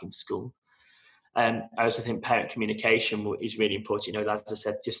impact back in school. I also think parent communication is really important. As I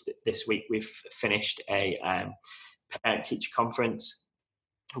said, just this week we've finished a parent-teacher conference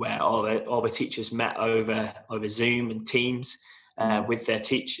where all the teachers met over Zoom and Teams with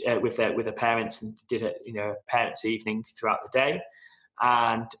their with the parents, and did a parents' evening throughout the day.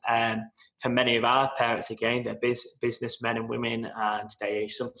 And for many of our parents, again, they're businessmen and women, and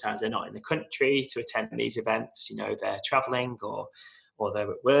sometimes they're not in the country to attend these events. They're travelling or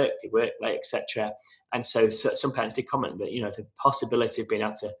they're at work, they work late, etc. And so some parents did comment that the possibility of being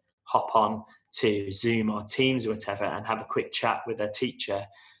able to hop on to Zoom or Teams or whatever and have a quick chat with their teacher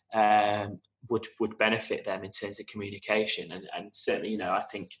would benefit them in terms of communication. And certainly, I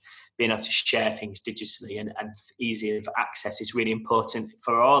think being able to share things digitally and easy of access is really important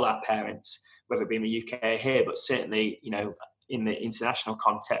for all our parents, whether it be in the UK or here, but certainly, in the international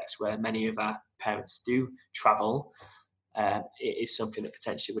context where many of our parents do travel, it is something that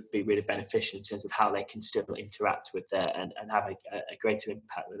potentially would be really beneficial in terms of how they can still interact with and have a greater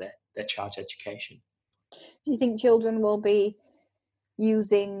impact with their child's education. Do you think children will be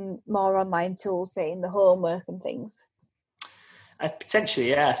using more online tools, say in the homework and things? Potentially,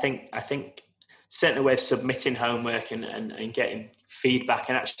 yeah. I think certainly way of submitting homework and getting feedback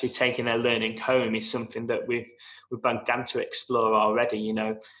and actually taking their learning home is something that we've begun to explore already.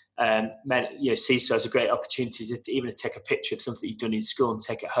 Seesaw is a great opportunity to even take a picture of something you've done in school and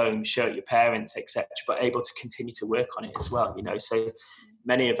take it home, show it your parents, etc. But able to continue to work on it as well. So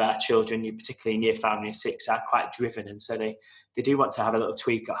many of our children, particularly in year 5 and year 6, are quite driven, and so they do want to have a little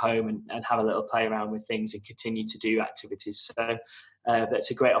tweak at home and have a little play around with things and continue to do activities. So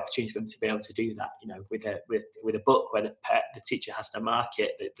that's a great opportunity for them to be able to do that. With a book where the teacher has to mark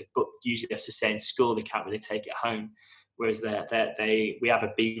it, the book usually has to say in school, they can't really take it home. Whereas we have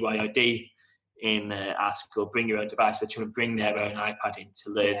a BYOD in our school, bring your own device, where children bring their own iPad in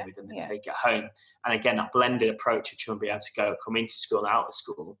to learn with and then take it home. And again, that blended approach of children being able to come into school and out of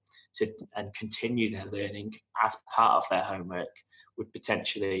school and continue their learning as part of their homework would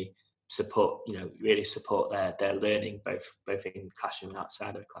potentially support, really support their learning, both in the classroom and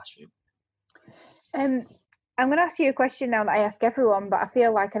outside of the classroom. I'm going to ask you a question now that I ask everyone, but I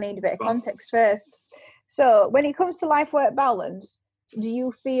feel like I need a bit of context first. So when it comes to life-work balance, do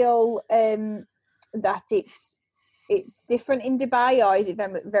you feel that it's different in Dubai, or is it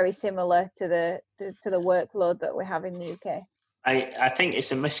very similar to the workload that we have in the UK? I think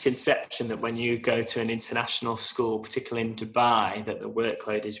it's a misconception that when you go to an international school, particularly in Dubai, that the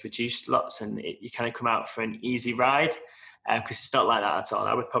workload is reduced lots and you kind of come out for an easy ride, because it's not like that at all.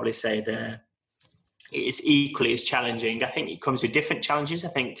 I would probably say it is equally as challenging. I think it comes with different challenges, I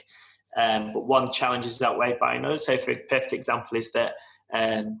think, but one challenge is outweighed by another. So for a perfect example is that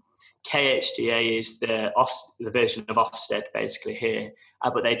KHDA is the version of Ofsted basically here,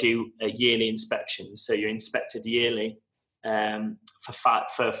 but they do a yearly inspection. So you're inspected yearly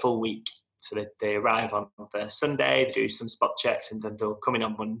for a full week. So they arrive on the Sunday, they do some spot checks, and then they'll come in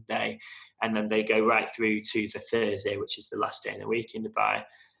on Monday, and then they go right through to the Thursday, which is the last day in the week in Dubai,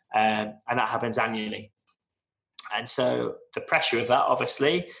 and that happens annually. And so the pressure of that,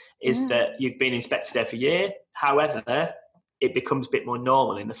 obviously, is that you've been inspected every year. However, it becomes a bit more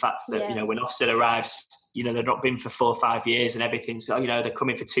normal in the fact that, when Ofsted arrives, they've not been for 4 or 5 years and everything. So, they're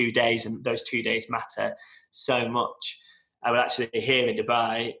coming for 2 days, and those 2 days matter so much. I would actually, here in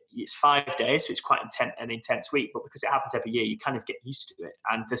Dubai, it's 5 days, so it's quite an intense week. But because it happens every year, you kind of get used to it.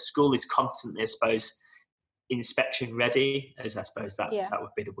 And the school is constantly, I suppose, inspection ready, as I suppose that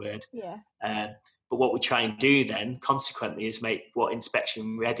would be the word. Yeah. But what we try and do then, consequently, is make what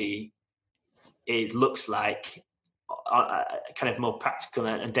inspection ready looks like kind of more practical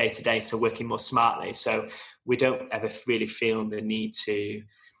and day-to-day, so working more smartly. So we don't ever really feel the need to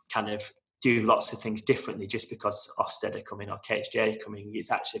kind of do lots of things differently just because Ofsted are coming or KHDA are coming.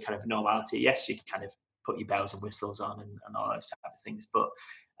 It's actually kind of normality. Yes, you kind of put your bells and whistles on and all those type of things, but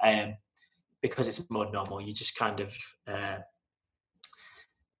because it's more normal, you just kind of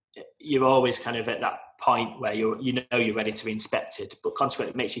you're always kind of at that point where you're ready to be inspected, but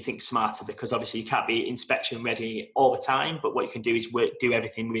consequently it makes you think smarter, because obviously you can't be inspection ready all the time, but what you can do is do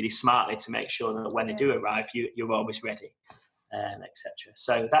everything really smartly to make sure that when they do arrive, you're always ready, etc.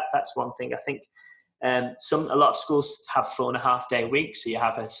 So that's one thing. I think a lot of schools have 4.5 day weeks, so you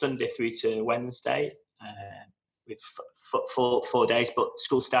have a Sunday through to Wednesday with 4 days, but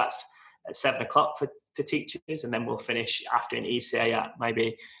school starts at 7 o'clock for teachers, and then we'll finish after an ECA at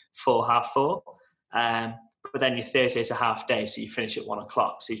maybe 4, 4:30. But then your Thursday is a half day, so you finish at 1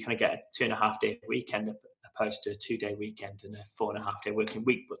 o'clock. So you kind of get a 2.5 day weekend opposed to a 2 day weekend and a 4.5 day working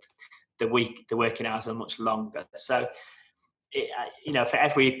week. But the working hours are much longer. So for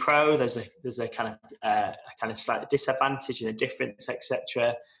every pro, there's a kind of slight disadvantage and a difference,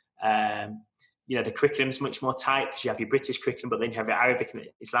 etc. the curriculum's much more tight because you have your British curriculum, but then you have your Arabic and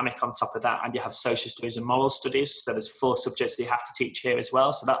Islamic on top of that, and you have social studies and moral studies. So there's 4 subjects that you have to teach here as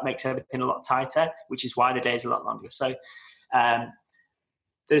well. So that makes everything a lot tighter, which is why the day is a lot longer. So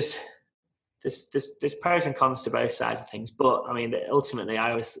there's pros and cons to both sides of things. But I mean, ultimately,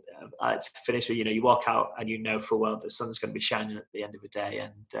 I like to finish with, you walk out and full well the sun's going to be shining at the end of the day,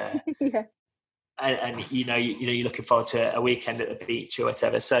 and yeah. And you're looking forward to a weekend at the beach or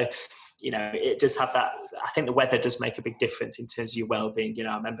whatever. So it does have that. I think the weather does make a big difference in terms of your well-being.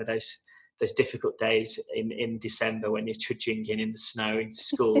 I remember those difficult days in December when you're trudging in the snow into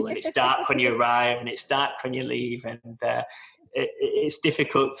school, and it's dark when you arrive and it's dark when you leave, and it's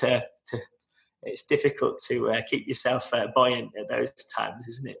difficult to keep yourself buoyant at those times,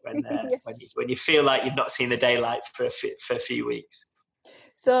 isn't it? When you feel like you've not seen the daylight for a few weeks.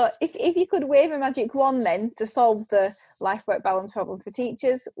 So if you could wave a magic wand then to solve the life-work balance problem for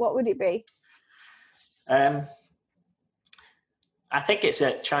teachers, what would it be? I think it's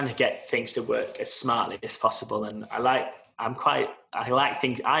trying to get things to work as smartly as possible, and I quite like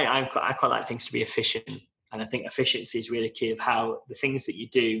things to be efficient, and I think efficiency is really key of how the things that you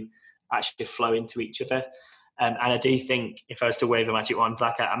do actually flow into each other. And I do think if I was to wave a magic wand,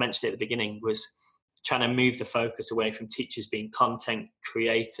 like I mentioned at the beginning, was trying to move the focus away from teachers being content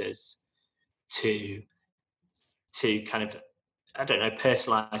creators to kind of, I don't know,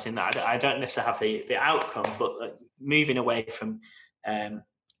 personalizing that. I don't necessarily have the outcome, but moving away from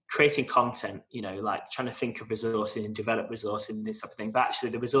creating content, like trying to think of resources and develop resources and this type of thing. But actually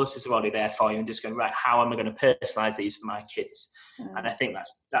the resources are already there for you, and just going, right, how am I going to personalize these for my kids? And I think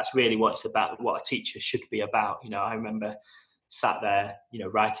that's really what it's about, what a teacher should be about. I remember sat there,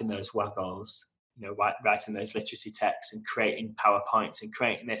 writing those WAGOLs, writing those literacy texts and creating PowerPoints and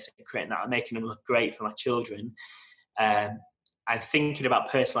creating this and creating that and making them look great for my children. And thinking about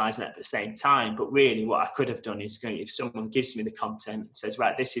personalising it at the same time. But really what I could have done is if someone gives me the content and says,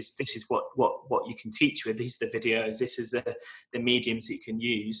 right, this is what you can teach with, these are the videos, this is the mediums that you can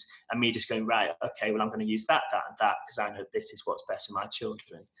use, and me just going, right, okay, well, I'm going to use that and that because I know this is what's best for my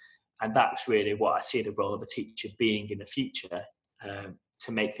children. And that's really what I see the role of a teacher being in the future,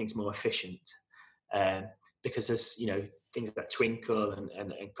 to make things more efficient. Because there's things like Twinkle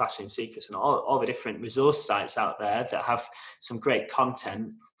and Classroom Secrets and all the different resource sites out there that have some great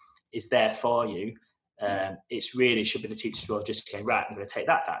content is there for you. It's really should be the teachers who are just going, right, I'm going to take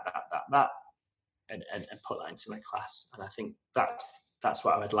that and put that into my class. And I think that's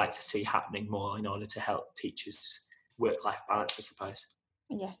what I would like to see happening more in order to help teachers work-life balance, I suppose.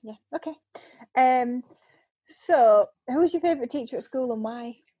 Yeah, okay. So who's your favourite teacher at school and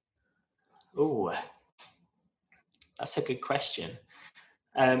why? Oh, that's a good question.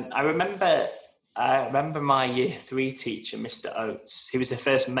 I remember my year 3 teacher, Mr. Oates. He was the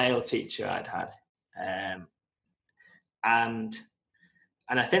first male teacher I'd had. And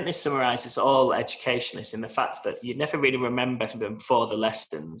I think this summarises all educationalists in the fact that you never really remember them for the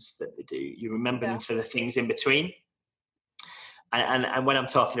lessons that they do. You remember them for the things in between. And when I'm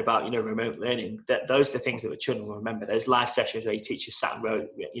talking about, remote learning, those are the things that the children will remember. Those live sessions where your teacher sat and wrote,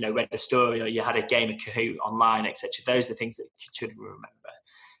 read a story, or you had a game of Kahoot online, etc. Those are the things that children will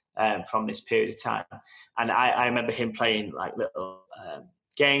remember from this period of time. And I remember him playing like little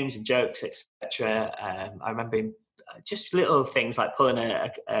games and jokes, etc. I remember him just little things like pulling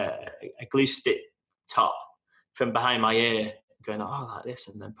a glue stick top from behind my ear, going, oh, like this,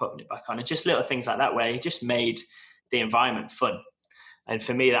 and then putting it back on. And just little things like that where he just made the environment fun. And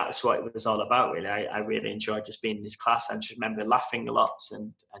for me, that's what it was all about, really. I really enjoyed just being in his class. I just remember laughing a lot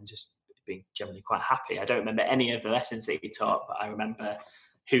and just being generally quite happy. I don't remember any of the lessons that he taught, but I remember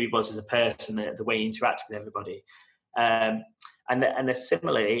who he was as a person, the way he interacted with everybody. And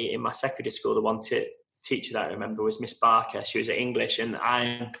similarly, in my secondary school, the one teacher that I remember was Miss Barker. She was at English, and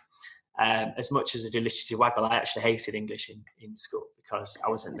as much as I did literacy waggle, I actually hated English in school because I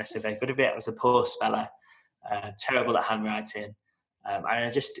wasn't necessarily very good at it. I was a poor speller. Terrible at handwriting, and I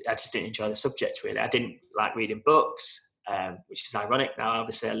just didn't enjoy the subject, really. I didn't like reading books, which is ironic now.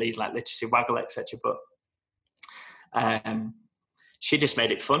 Obviously I lead like literacy waggle, etc. But she just made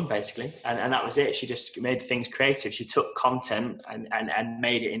it fun, basically, and that was it. She just made things creative. She took content and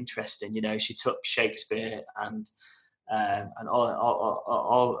made it interesting. She took Shakespeare and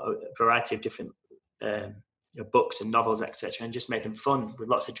all a variety of different books and novels, etc., and just made them fun with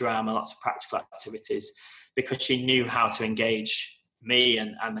lots of drama, lots of practical activities, because she knew how to engage me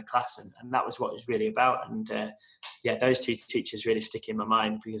and the class, and that was what it was really about. And those two teachers really stick in my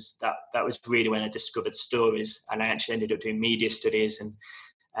mind, because that was really when I discovered stories, and I actually ended up doing media studies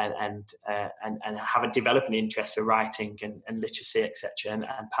and have a developing interest for writing and literacy, etc. And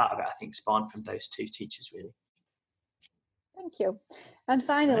part of it, I think, spawned from those two teachers, really. Thank you. And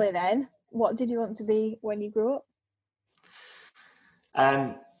finally, then, what did you want to be when you grew up?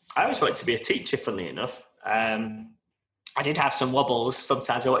 I always wanted to be a teacher, funnily enough. I did have some wobbles.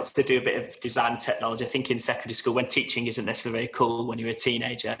 Sometimes I wanted to do a bit of design technology. I think in secondary school, when teaching isn't necessarily very cool when you're a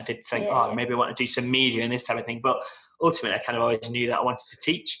teenager, I did think, maybe I want to do some media and this type of thing. But ultimately, I kind of always knew that I wanted to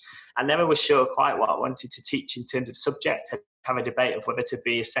teach. I never was sure quite what I wanted to teach in terms of subject. I have a debate of whether to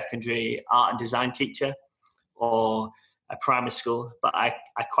be a secondary art and design teacher or a primary school, but I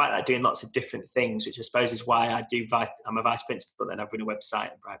quite like doing lots of different things, which I suppose is why I'm a vice principal, then I run a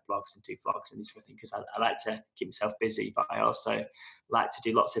website and write blogs and do vlogs and this sort of thing, because I like to keep myself busy, but I also like to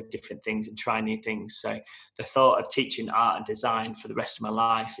do lots of different things and try new things. So the thought of teaching art and design for the rest of my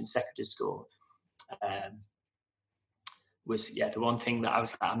life in secondary school was the one thing that I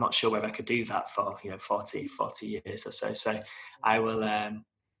was like, I'm not sure whether I could do that for 40 years or so. So I will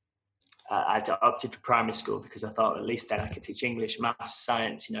I opted for primary school because I thought at least then I could teach English, maths,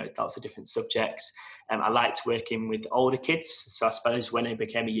 science, lots of different subjects. I liked working with older kids. So I suppose when I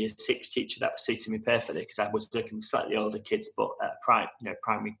became a year 6 teacher, that suited me perfectly because I was working with slightly older kids, but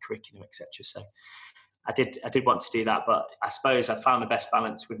primary curriculum, etc. So I did want to do that, but I suppose I found the best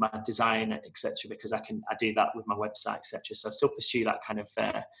balance with my design, etc., because I do that with my website, etc. So I still pursue that kind of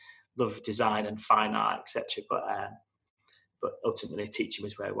love of design and fine art, etc. But ultimately teaching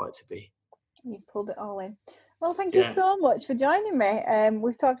was where I wanted to be. You pulled it all in. Well, thank you so much for joining me.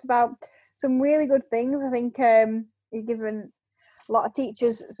 We've talked about some really good things. I think you've given a lot of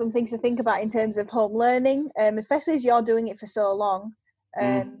teachers some things to think about in terms of home learning, especially as you're doing it for so long.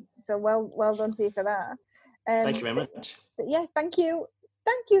 So well done to you for that. Thank you very much. But thank you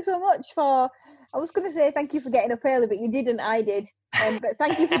so much for. I was going to say thank you for getting up early, but you didn't. I did. But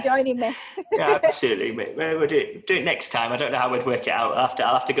thank you for joining me. Yeah, absolutely. We'll do it next time. I don't know how we'd work it out.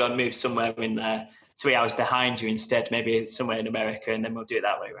 I'll have to go and move somewhere in 3 hours behind you instead, maybe somewhere in America, and then we'll do it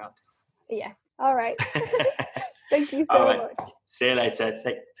that way around. Yeah. All right. Thank you so much. See you later.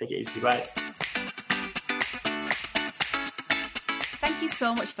 Take it easy. Bye. Thank you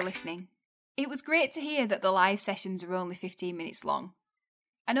so much for listening. It was great to hear that the live sessions are only 15 minutes long.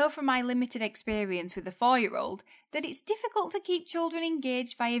 I know from my limited experience with a 4-year-old that it's difficult to keep children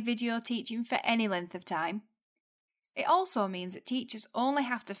engaged via video teaching for any length of time. It also means that teachers only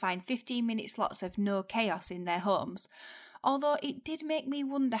have to find 15-minute slots of no chaos in their homes, although it did make me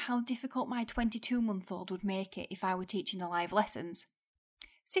wonder how difficult my 22-month-old would make it if I were teaching the live lessons.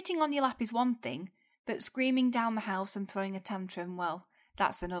 Sitting on your lap is one thing, but screaming down the house and throwing a tantrum, well,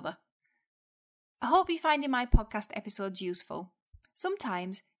 that's another. I hope you're finding my podcast episodes useful.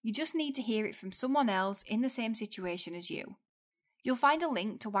 Sometimes you just need to hear it from someone else in the same situation as you. You'll find a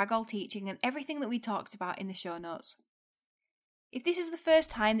link to Waggle Teaching and everything that we talked about in the show notes. If this is the first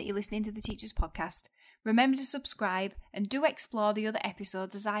time that you're listening to the Teachers Podcast, remember to subscribe and do explore the other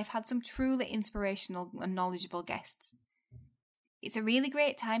episodes as I've had some truly inspirational and knowledgeable guests. It's a really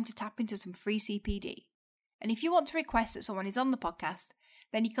great time to tap into some free CPD. And if you want to request that someone is on the podcast,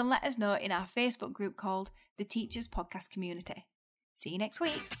 then you can let us know in our Facebook group called the Teachers Podcast Community. See you next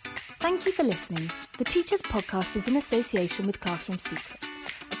week. Thank you for listening. The Teachers Podcast is in association with Classroom Secrets,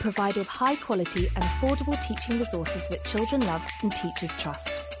 a provider of high quality and affordable teaching resources that children love and teachers trust.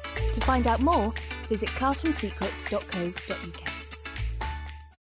 To find out more, visit classroomsecrets.co.uk.